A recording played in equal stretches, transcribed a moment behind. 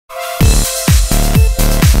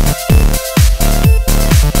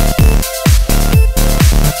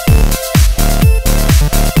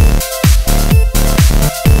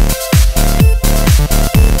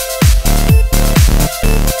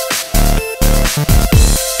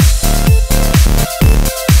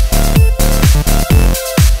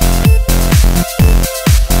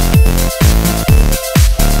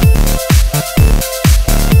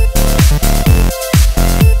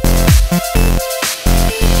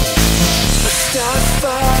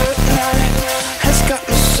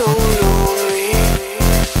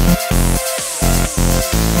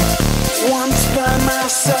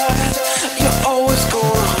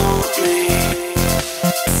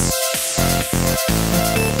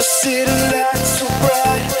city lights so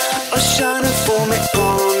bright are shining for me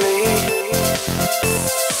only.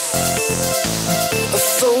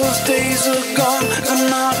 Those days are gone, they're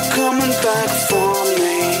not coming back for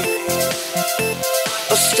me.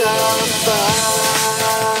 A star fire,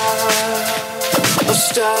 a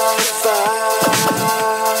star fire,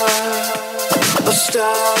 a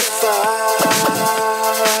star fire.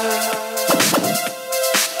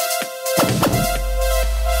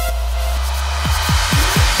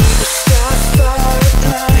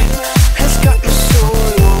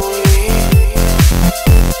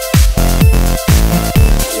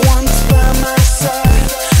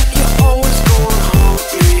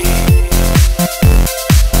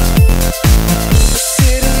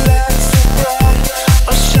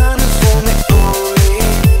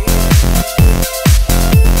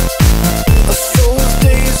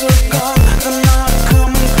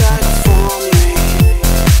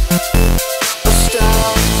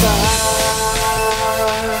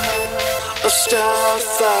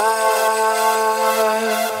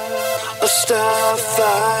 A star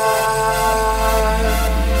fire.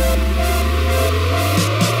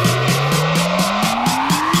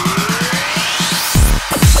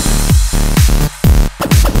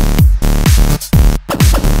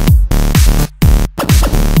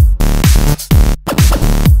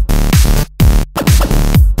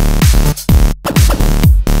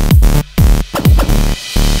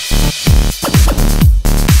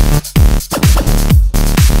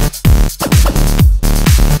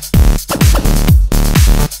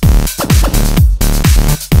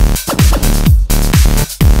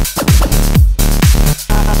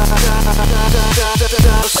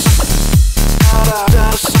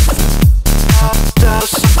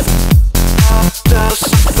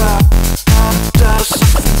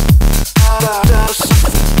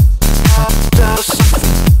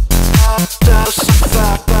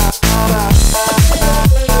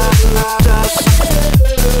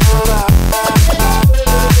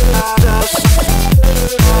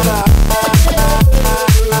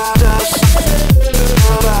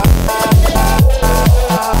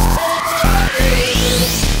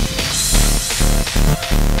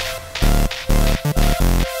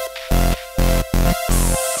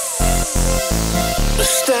 The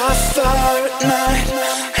starfire at night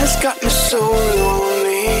has got me so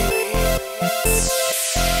lonely.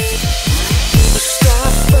 The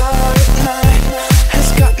starfire at night has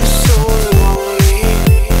got me so lonely.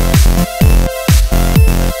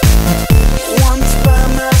 Once by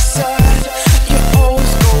my side, you're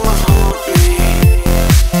always gonna haunt me.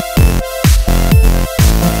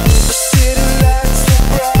 The city lights so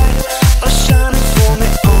bright are shining for me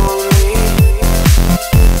only.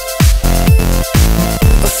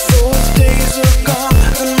 Those days are gone,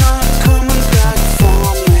 they're not coming back for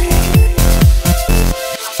me.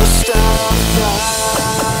 A star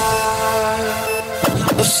fire,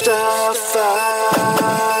 a star fire,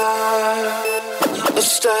 a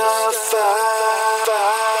star fire.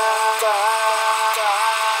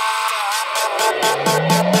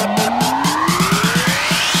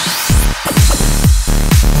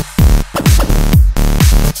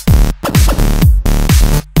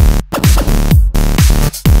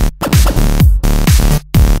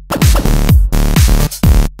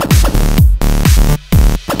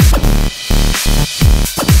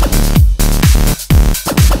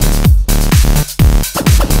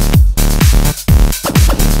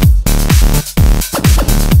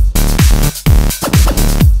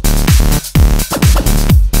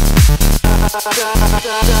 Da da da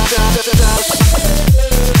da da da da.